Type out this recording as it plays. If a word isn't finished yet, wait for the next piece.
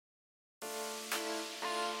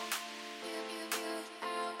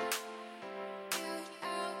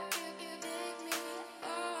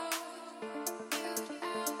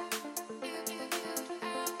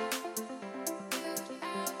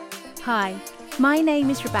Hi, my name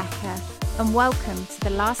is Rebecca and welcome to the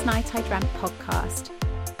Last Night I Dreamt podcast.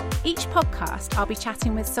 Each podcast I'll be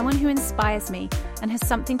chatting with someone who inspires me and has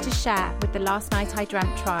something to share with the Last Night I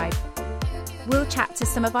Dreamt tribe. We'll chat to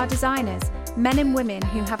some of our designers, men and women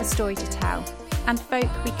who have a story to tell, and folk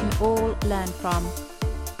we can all learn from.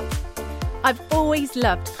 I've always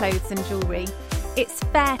loved clothes and jewellery. It's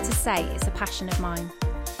fair to say it's a passion of mine.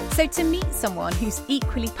 So to meet someone who's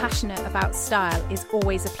equally passionate about style is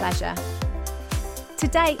always a pleasure.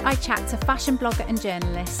 Today I chat to fashion blogger and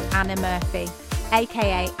journalist Anna Murphy,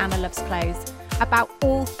 aka Anna Loves Clothes, about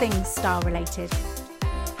all things style related.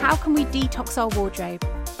 How can we detox our wardrobe,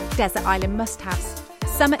 desert island must-haves,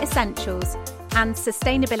 summer essentials, and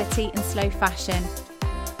sustainability and slow fashion?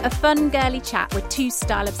 A fun girly chat with two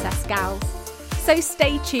style-obsessed gals. So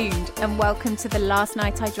stay tuned and welcome to the Last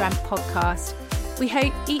Night I Dreamt podcast. We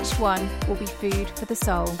hope each one will be food for the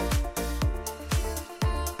soul.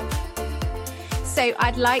 So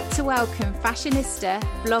I'd like to welcome fashionista,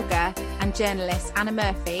 blogger and journalist Anna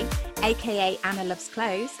Murphy, aka Anna Loves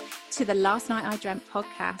Clothes, to the Last Night I Dreamt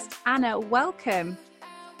podcast. Anna, welcome.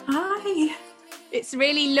 Hi. It's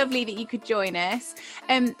really lovely that you could join us.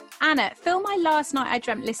 Anna, fill my Last Night I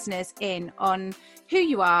Dreamt listeners in on who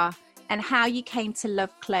you are and how you came to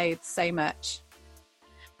love clothes so much.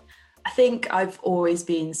 I think I've always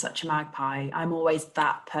been such a magpie. I'm always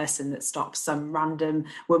that person that stops some random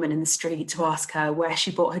woman in the street to ask her where she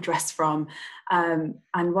bought her dress from. And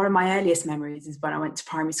one of my earliest memories is when I went to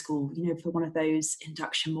primary school, for one of those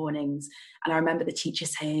induction mornings. And I remember the teacher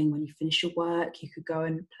saying, when you finish your work, you could go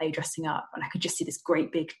and play dressing up. And I could just see this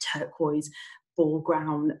great big turquoise ball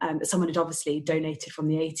gown that someone had obviously donated from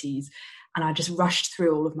the 80s. And I just rushed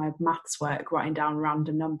through all of my maths work, writing down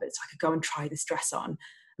random numbers so I could go and try this dress on.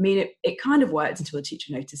 I mean, it kind of worked until the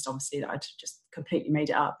teacher noticed, obviously, that I'd just completely made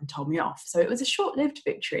it up and told me off. So it was a short-lived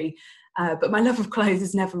victory, but my love of clothes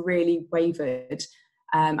has never really wavered.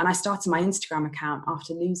 And I started my Instagram account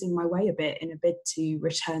after losing my way a bit in a bid to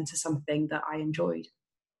return to something that I enjoyed.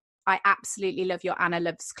 I absolutely love your Anna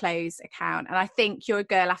Loves Clothes account. And I think you're a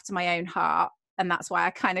girl after my own heart. And that's why I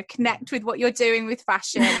kind of connect with what you're doing with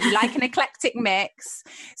fashion. You like an eclectic mix.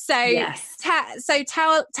 So, yes.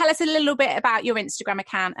 Tell us a little bit about your Instagram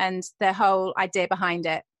account and the whole idea behind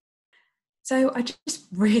it. So I just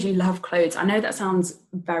really love clothes. I know that sounds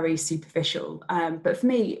very superficial, but for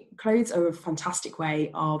me, clothes are a fantastic way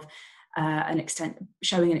of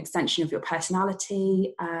showing an extension of your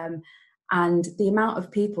personality. And the amount of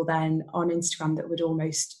people then on Instagram that would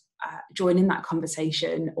almost join in that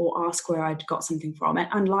conversation or ask where I'd got something from.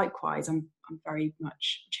 And likewise, I'm very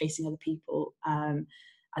much chasing other people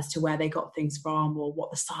as to where they got things from or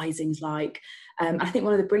what the sizing's like. I think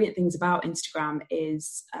one of the brilliant things about Instagram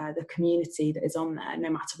is the community that is on there,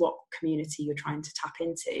 no matter what community you're trying to tap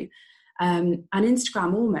into. And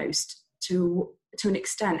Instagram almost, to an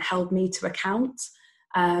extent, held me to account.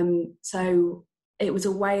 So it was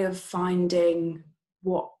a way of finding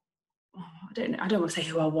I don't want to say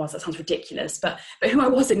who I was, that sounds ridiculous, but who I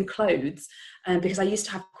was in clothes, because I used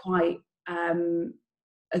to have quite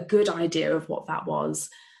a good idea of what that was.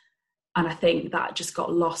 And I think that just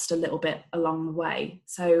got lost a little bit along the way.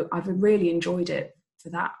 So I've really enjoyed it for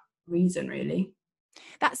that reason, really.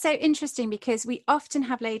 That's so interesting because we often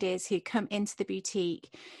have ladies who come into the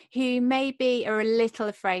boutique who maybe are a little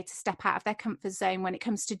afraid to step out of their comfort zone when it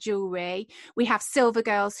comes to jewellery. We have silver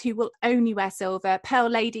girls who will only wear silver, pearl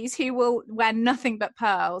ladies who will wear nothing but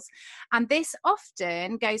pearls. And this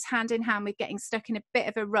often goes hand in hand with getting stuck in a bit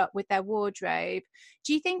of a rut with their wardrobe.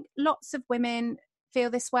 Do you think lots of women feel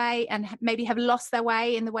this way and maybe have lost their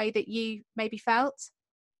way in the way that you maybe felt?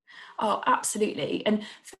 Oh, absolutely. And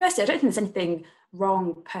firstly, I don't think there's anything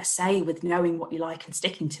wrong per se with knowing what you like and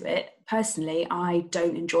sticking to it. Personally, I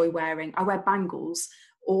don't enjoy I wear bangles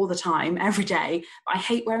all the time, every day, but I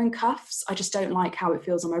hate wearing cuffs. I just don't like how it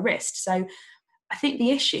feels on my wrist. So I think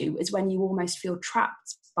the issue is when you almost feel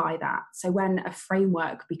trapped by that. So when a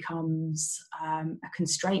framework becomes a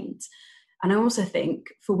constraint. And I also think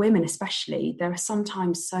for women especially, there are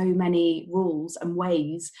sometimes so many rules and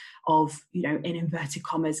ways of, in inverted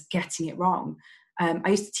commas, getting it wrong. I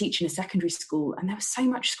used to teach in a secondary school and there was so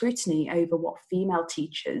much scrutiny over what female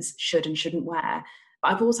teachers should and shouldn't wear.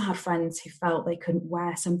 But I've also had friends who felt they couldn't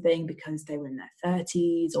wear something because they were in their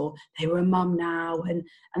 30s or they were a mum now. And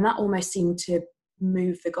that almost seemed to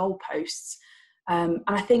move the goalposts. And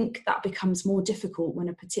I think that becomes more difficult when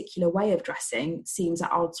a particular way of dressing seems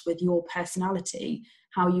at odds with your personality,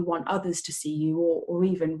 how you want others to see you, or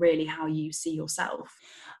even really how you see yourself.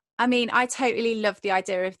 I mean, I totally love the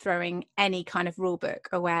idea of throwing any kind of rule book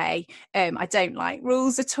away. I don't like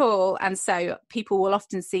rules at all. And so people will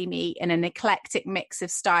often see me in an eclectic mix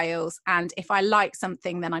of styles. And if I like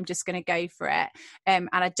something, then I'm just going to go for it. And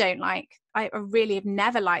I really have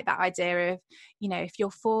never liked that idea of, if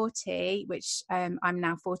you're 40, which I'm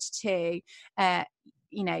now 42,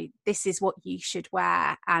 this is what you should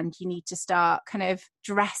wear and you need to start kind of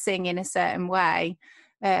dressing in a certain way.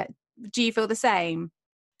 Do you feel the same?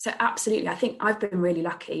 So absolutely. I think I've been really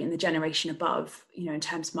lucky in the generation above, in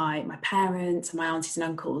terms of my parents and my aunties and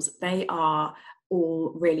uncles. They are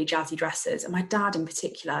all really jazzy dressers. And my dad in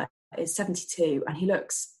particular is 72 and he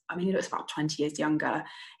looks about 20 years younger.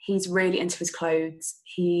 He's really into his clothes.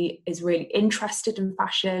 He is really interested in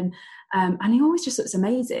fashion. And he always just looks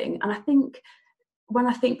amazing. And I think when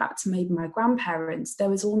I think back to maybe my grandparents, there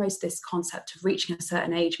was almost this concept of reaching a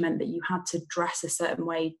certain age meant that you had to dress a certain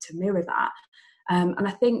way to mirror that. And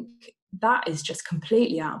I think that is just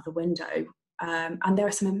completely out of the window. And there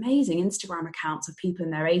are some amazing Instagram accounts of people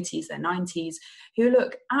in their 80s, their 90s, who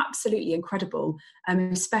look absolutely incredible,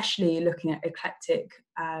 especially looking at eclectic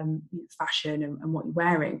fashion and what you're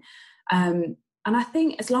wearing. And I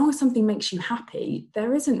think as long as something makes you happy,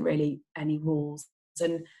 there isn't really any rules.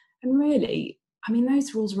 And really, I mean,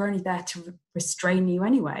 those rules were only there to restrain you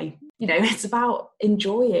anyway. It's about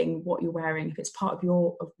enjoying what you're wearing if it's part of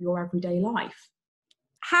your everyday life.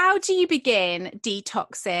 How do you begin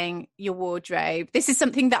detoxing your wardrobe? This is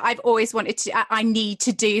something that I've always wanted to. I need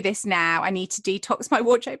to do this now. I need to detox my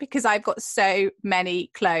wardrobe because I've got so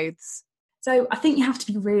many clothes. So I think you have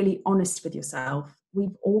to be really honest with yourself.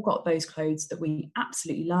 We've all got those clothes that we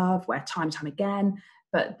absolutely love, wear time and time again.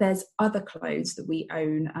 But there's other clothes that we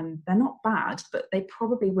own and they're not bad, but they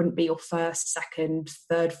probably wouldn't be your first, second,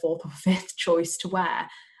 third, fourth or fifth choice to wear.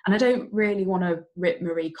 And I don't really want to rip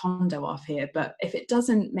Marie Kondo off here, but if it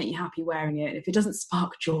doesn't make you happy wearing it, if it doesn't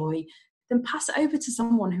spark joy, then pass it over to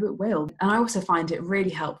someone who it will. And I also find it really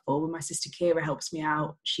helpful when my sister Kira helps me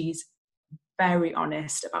out. She's very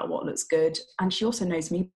honest about what looks good. And she also knows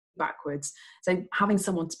me backwards. So having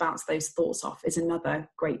someone to bounce those thoughts off is another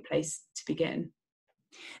great place to begin.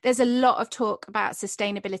 There's a lot of talk about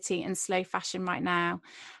sustainability and slow fashion right now.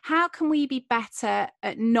 How can we be better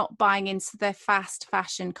at not buying into the fast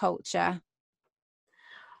fashion culture?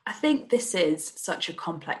 I think this is such a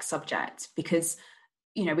complex subject because,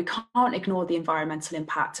 we can't ignore the environmental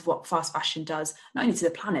impact of what fast fashion does, not only to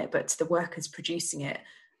the planet, but to the workers producing it.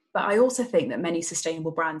 But I also think that many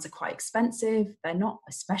sustainable brands are quite expensive. They're not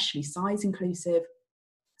especially size inclusive.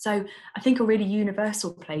 So I think a really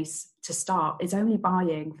universal place to start is only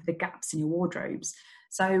buying for the gaps in your wardrobes.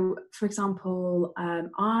 So, for example,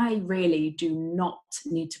 I really do not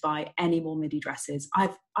need to buy any more midi dresses.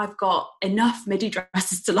 I've got enough midi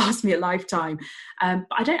dresses to last me a lifetime, but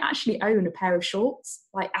I don't actually own a pair of shorts,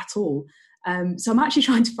 at all. So I'm actually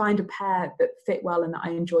trying to find a pair that fit well and that I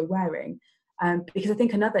enjoy wearing. Because I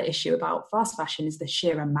think another issue about fast fashion is the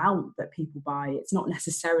sheer amount that people buy. It's not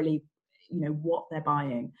necessarily what they're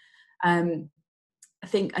buying. I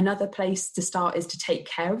think another place to start is to take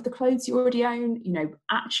care of the clothes you already own,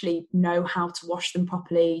 actually know how to wash them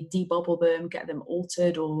properly, debobble them, get them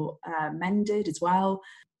altered or mended as well.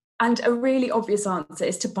 And a really obvious answer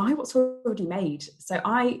is to buy what's already made. So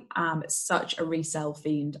I am such a resale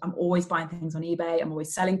fiend. I'm always buying things on eBay. I'm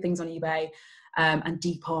always selling things on eBay and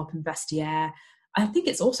Depop and Vestiaire. I think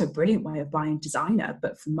it's also a brilliant way of buying designer,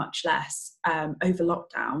 but for much less. Over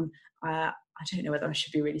lockdown, I don't know whether I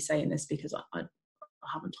should be really saying this because I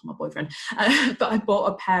haven't told my boyfriend, but I bought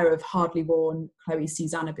a pair of hardly worn Chloe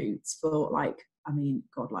Susanna boots for a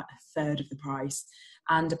third of the price,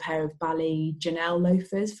 and a pair of Bally Janelle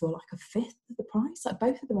loafers for a fifth of the price.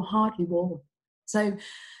 Both of them are hardly worn. So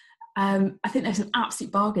I think there's some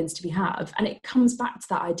absolute bargains to be had, and it comes back to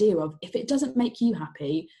that idea of if it doesn't make you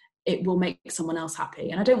happy, it will make someone else happy.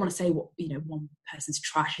 And I don't want to say one person's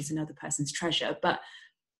trash is another person's treasure, but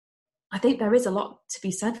I think there is a lot to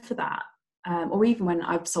be said for that. Or even when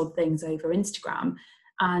I've sold things over Instagram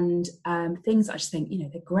and things that I just think,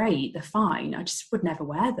 they're great, they're fine, I just would never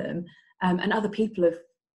wear them. And other people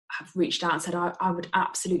have reached out and said, I would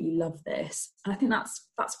absolutely love this. And I think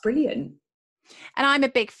that's brilliant. And I'm a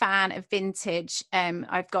big fan of vintage.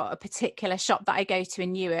 I've got a particular shop that I go to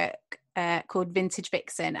in Newark called Vintage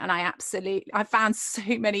Vixen, and I found so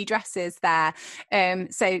many dresses there.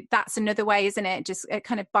 So that's another way, isn't it? Just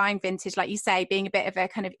kind of buying vintage, like you say, being a bit of a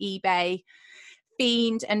kind of eBay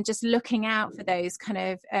fiend and just looking out for those kind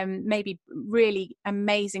of maybe really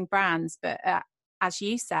amazing brands, but as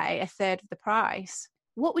you say, a third of the price.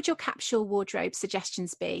 What would your capsule wardrobe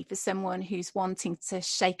suggestions be for someone who's wanting to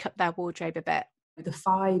shake up their wardrobe a bit? the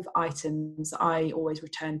 5 items I always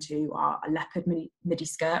return to are a leopard midi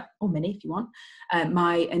skirt, or mini if you want,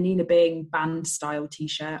 my Anina Bing band style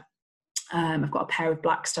t-shirt. I've got a pair of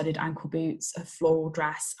black studded ankle boots, a floral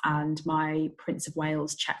dress, and my Prince of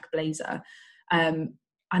Wales check blazer.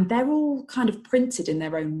 And they're all kind of printed in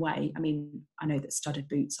their own way. I mean, I know that studded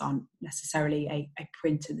boots aren't necessarily a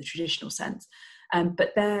print in the traditional sense,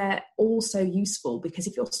 but they're also useful because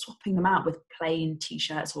if you're swapping them out with plain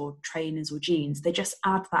t-shirts or trainers or jeans, they just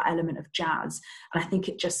add that element of jazz. And I think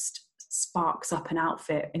it just sparks up an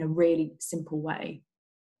outfit in a really simple way.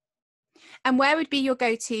 And where would be your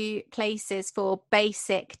go-to places for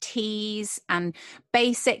basic tees and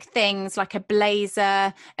basic things like a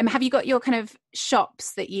blazer? Have you got your kind of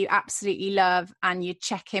shops that you absolutely love and you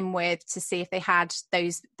check in with to see if they had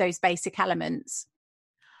those basic elements?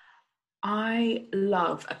 I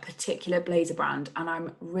love a particular blazer brand, and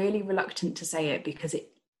I'm really reluctant to say it because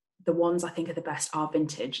the ones I think are the best are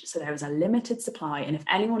vintage. So there is a limited supply, and if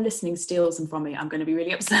anyone listening steals them from me, I'm going to be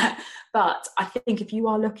really upset. But I think if you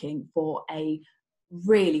are looking for a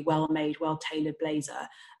really well-made, well-tailored blazer,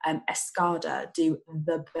 Escada do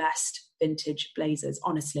the best vintage blazers.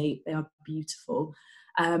 Honestly, they are beautiful.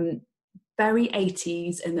 Very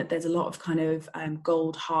 80s in that there's a lot of kind of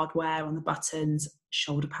gold hardware on the buttons,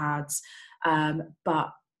 shoulder pads,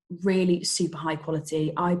 but really super high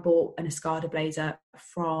quality. I bought an Escada blazer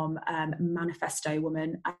from Manifesto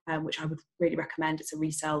Woman, which I would really recommend. It's a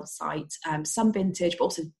resale site, some vintage, but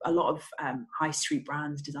also a lot of high street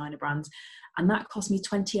brands, designer brands. And that cost me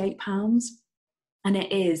 £28. And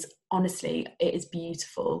it is, honestly, it is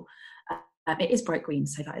beautiful. It is bright green,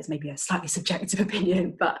 so that is maybe a slightly subjective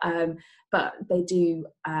opinion, but they do,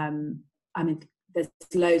 I mean, there's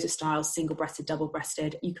loads of styles, single-breasted,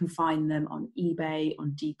 double-breasted. You can find them on eBay,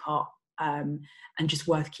 on Depop, and just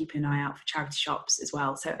worth keeping an eye out for charity shops as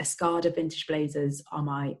well. So Escada vintage blazers are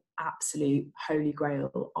my absolute holy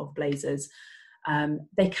grail of blazers.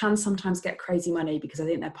 They can sometimes get crazy money because I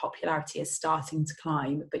think their popularity is starting to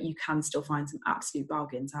climb, but you can still find some absolute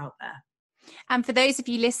bargains out there. And for those of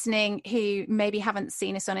you listening who maybe haven't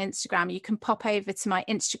seen us on Instagram, you can pop over to my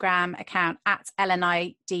Instagram account at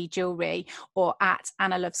LNID Jewelry or at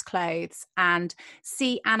Anna Loves Clothes and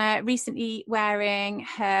see Anna recently wearing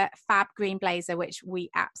her fab green blazer, which we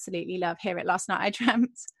absolutely love here at Last Night I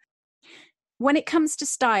Dreamt. When it comes to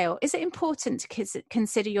style, is it important to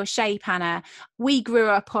consider your shape, Anna? We grew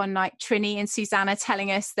up on like Trini and Susanna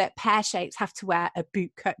telling us that pear shapes have to wear a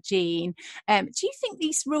bootcut jean. Do you think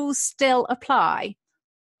these rules still apply?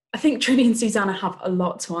 I think Trini and Susanna have a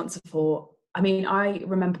lot to answer for. I mean, I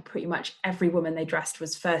remember pretty much every woman they dressed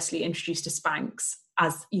was firstly introduced to Spanx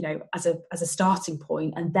as, you know, as a starting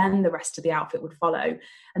point, and then the rest of the outfit would follow.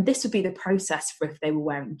 And this would be the process for if they were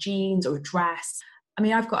wearing jeans or a dress. I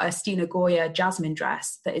mean, I've got a Stina Goya jasmine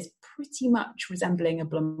dress that is pretty much resembling a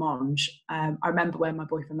blancmange. I remember when my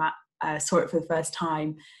boyfriend Matt saw it for the first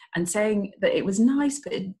time and saying that it was nice,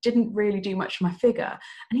 but it didn't really do much for my figure.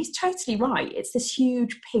 And he's totally right. It's this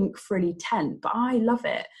huge pink frilly tent, but I love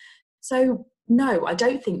it. So no, I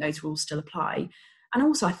don't think those rules still apply. And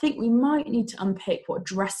also, I think we might need to unpick what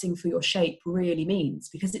dressing for your shape really means,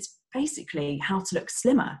 because it's basically how to look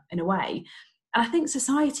slimmer in a way. And I think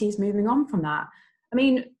society is moving on from that. I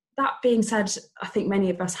mean, that being said, I think many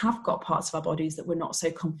of us have got parts of our bodies that we're not so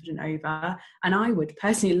confident over. And I would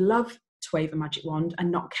personally love to wave a magic wand and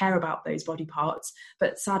not care about those body parts.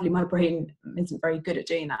 But sadly, my brain isn't very good at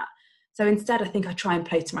doing that. So instead, I think I try and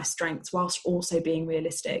play to my strengths whilst also being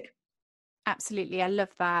realistic. Absolutely. I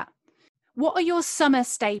love that. What are your summer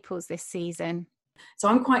staples this season? So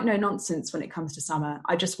I'm quite no nonsense when it comes to summer.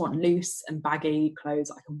 I just want loose and baggy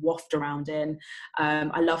clothes I can waft around in.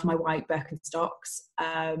 I love my white Birkenstocks.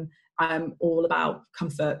 I'm all about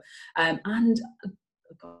comfort. And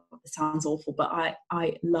God, this sounds awful, but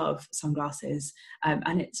I love sunglasses.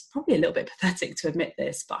 And it's probably a little bit pathetic to admit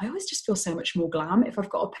this, but I always just feel so much more glam if I've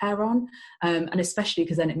got a pair on. And especially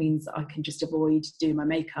because then it means that I can just avoid doing my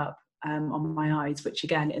makeup on my eyes, which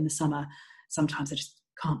again, in the summer, sometimes I just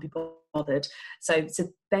can't be bothered. So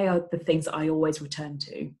they are the things that I always return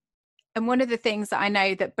to. And one of the things that I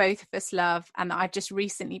know that both of us love and that I've just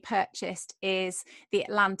recently purchased is the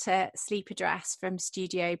Atlanta sleeper dress from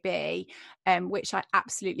Studio B, which I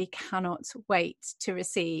absolutely cannot wait to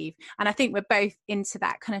receive. And I think we're both into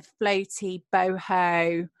that kind of floaty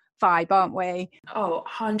boho vibe, aren't we? Oh,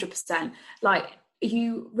 100%. Like,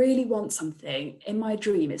 you really want something. In my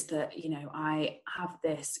dream is that, you know, I have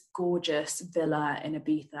this gorgeous villa in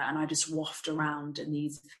Ibiza and I just waft around in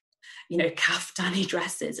these kaftani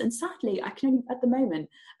dresses. And sadly, I can only, at the moment,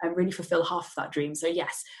 really fulfill half of that dream. So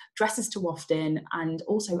yes, dresses to waft in. And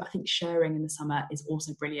also I think shirring in the summer is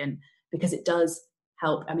also brilliant because it does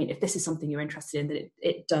help. I mean, if this is something you're interested in, that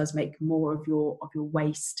it does make more of your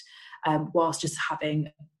waist, whilst just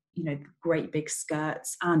having great big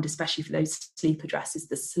skirts, and especially for those sleeper dresses,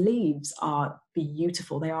 the sleeves are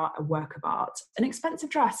beautiful. They are a work of art. An expensive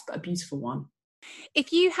dress, but a beautiful one.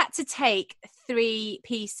 If you had to take 3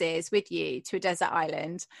 pieces with you to a desert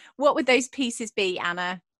island, what would those pieces be,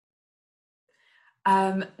 Anna?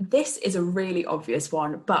 This is a really obvious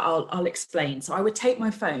one, but I'll explain. So I would take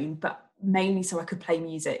my phone, but mainly so I could play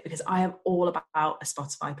music, because I am all about a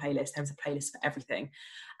Spotify playlist. There's a playlist for everything.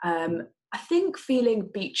 I think feeling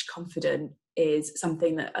beach confident is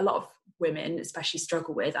something that a lot of women especially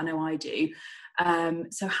struggle with. I know I do.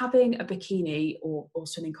 So having a bikini or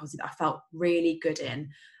swimming costume that I felt really good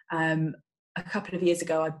in. A couple of years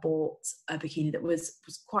ago, I bought a bikini that was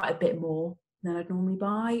quite a bit more than I'd normally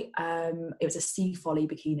buy. It was a Sea Folly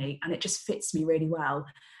bikini, and it just fits me really well.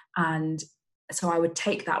 And so I would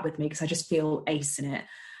take that with me because I just feel ace in it.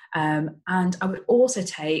 And I would also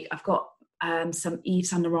I've got some Yves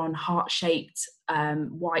Saint Laurent heart-shaped,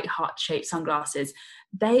 white heart-shaped sunglasses.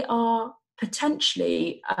 They are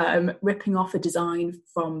potentially ripping off a design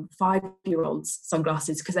from 5-year-olds'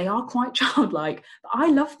 sunglasses, because they are quite childlike. But I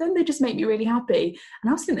love them. They just make me really happy. And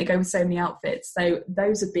I also think they go with so many outfits. So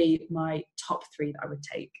those would be my top 3 that I would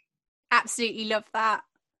take. Absolutely love that.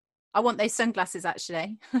 I want those sunglasses,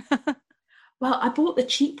 actually. Well, I bought the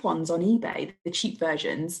cheap ones on eBay, the cheap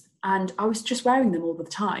versions, and I was just wearing them all the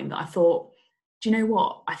time. That I thought, do you know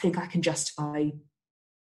what? I think I can justify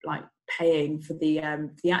paying for the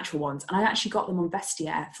actual ones. And I actually got them on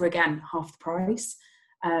Vestiaire for, again, half the price.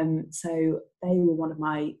 So they were one of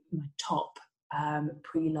my top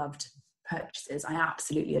pre-loved purchases. I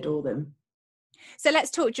absolutely adore them. So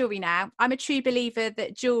let's talk jewellery now. I'm a true believer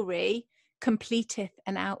that jewellery completeth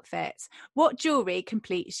an outfit. What jewellery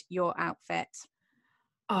completes your outfit?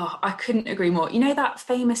 Oh, I couldn't agree more. You know that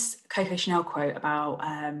famous Coco Chanel quote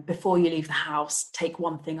about before you leave the house, take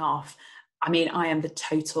one thing off? I mean, I am the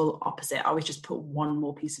total opposite. I always just put one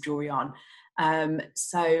more piece of jewellery on.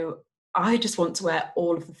 So I just want to wear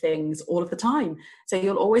all of the things all of the time. So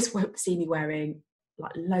you'll always see me wearing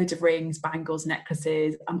loads of rings, bangles,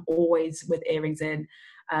 necklaces. I'm always with earrings in.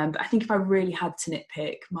 But I think if I really had to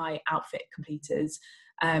nitpick my outfit completers,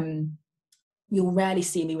 you'll rarely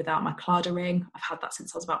see me without my Clara ring. I've had that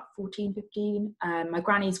since I was about 14, 15. My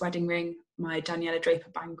granny's wedding ring, my Daniela Draper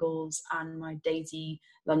bangles, and my Daisy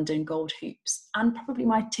London gold hoops, and probably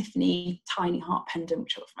my Tiffany tiny heart pendant,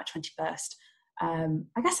 which I got for my 21st.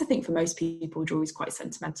 I think for most people, jewelry is quite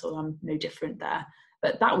sentimental. I'm no different there.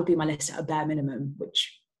 But that would be my list at a bare minimum,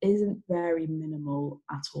 which isn't very minimal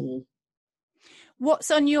at all.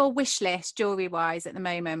 What's on your wish list, jewellery-wise, at the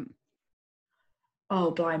moment?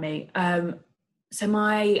 Oh, blimey. So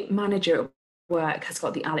my manager at work has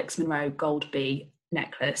got the Alex Monroe Gold Bee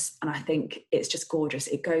necklace, and I think it's just gorgeous.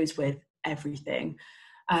 It goes with everything.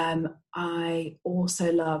 I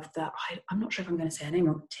also love that, I'm not sure if I'm going to say her name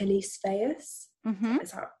wrong, Tilly Speas. Mm-hmm.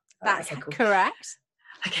 That's okay, cool. Correct.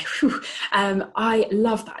 Okay. I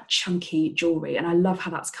love that chunky jewellery, and I love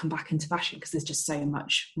how that's come back into fashion because there's just so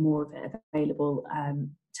much more of it available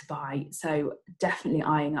to buy. So definitely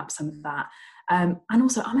eyeing up some of that. And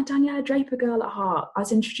also, I'm a Daniela Draper girl at heart. I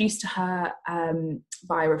was introduced to her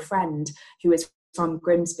via a friend who is from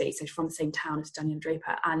Grimsby, so from the same town as Daniela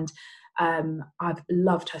Draper. And I've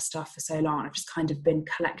loved her stuff for so long. I've just kind of been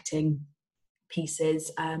collecting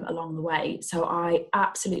pieces along the way. So I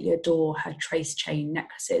absolutely adore her trace chain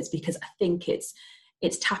necklaces because I think it's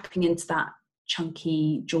tapping into that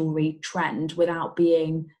chunky jewelry trend without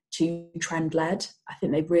being too trend led. I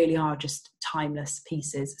think they really are just timeless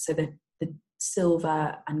pieces. So the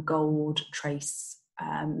silver and gold trace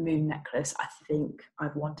moon necklace, I think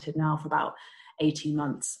I've wanted now for about 18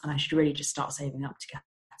 months, and I should really just start saving up to get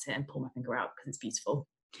it and pull my finger out because it's beautiful.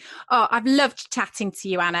 Oh, I've loved chatting to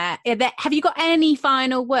you, Anna. Have you got any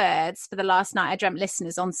final words for the Last Night I Dreamt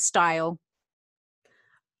listeners on style?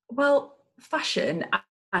 Well, fashion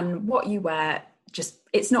and what you wear,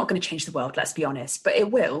 it's not going to change the world, let's be honest, but it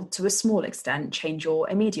will, to a small extent, change your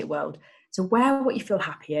immediate world. So wear what you feel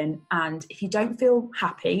happy in, and if you don't feel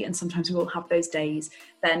happy, and sometimes we will have those days,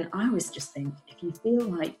 then I always just think, if you feel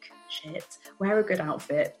like shit, wear a good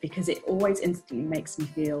outfit, because it always instantly makes me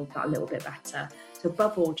feel that little bit better. So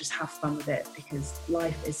above all, just have fun with it, because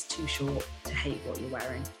life is too short to hate what you're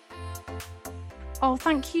wearing. Oh,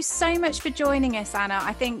 thank you so much for joining us, Anna.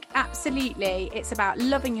 I think absolutely it's about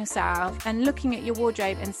loving yourself and looking at your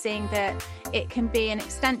wardrobe and seeing that it can be an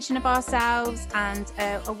extension of ourselves and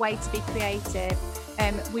a way to be creative.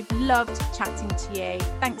 We've loved chatting to you.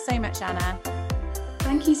 Thanks so much, Anna.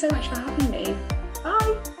 Thank you so much for having me.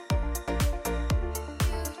 Bye.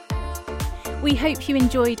 We hope you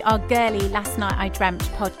enjoyed our girly Last Night I Dreamt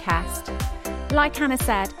podcast. Like Anna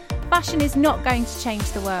said, fashion is not going to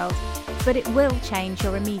change the world, but it will change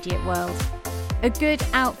your immediate world. A good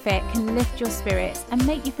outfit can lift your spirits and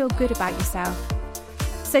make you feel good about yourself.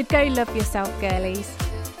 So go love yourself, girlies.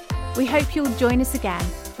 We hope you'll join us again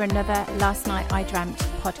for another Last Night I Dreamt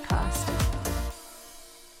podcast.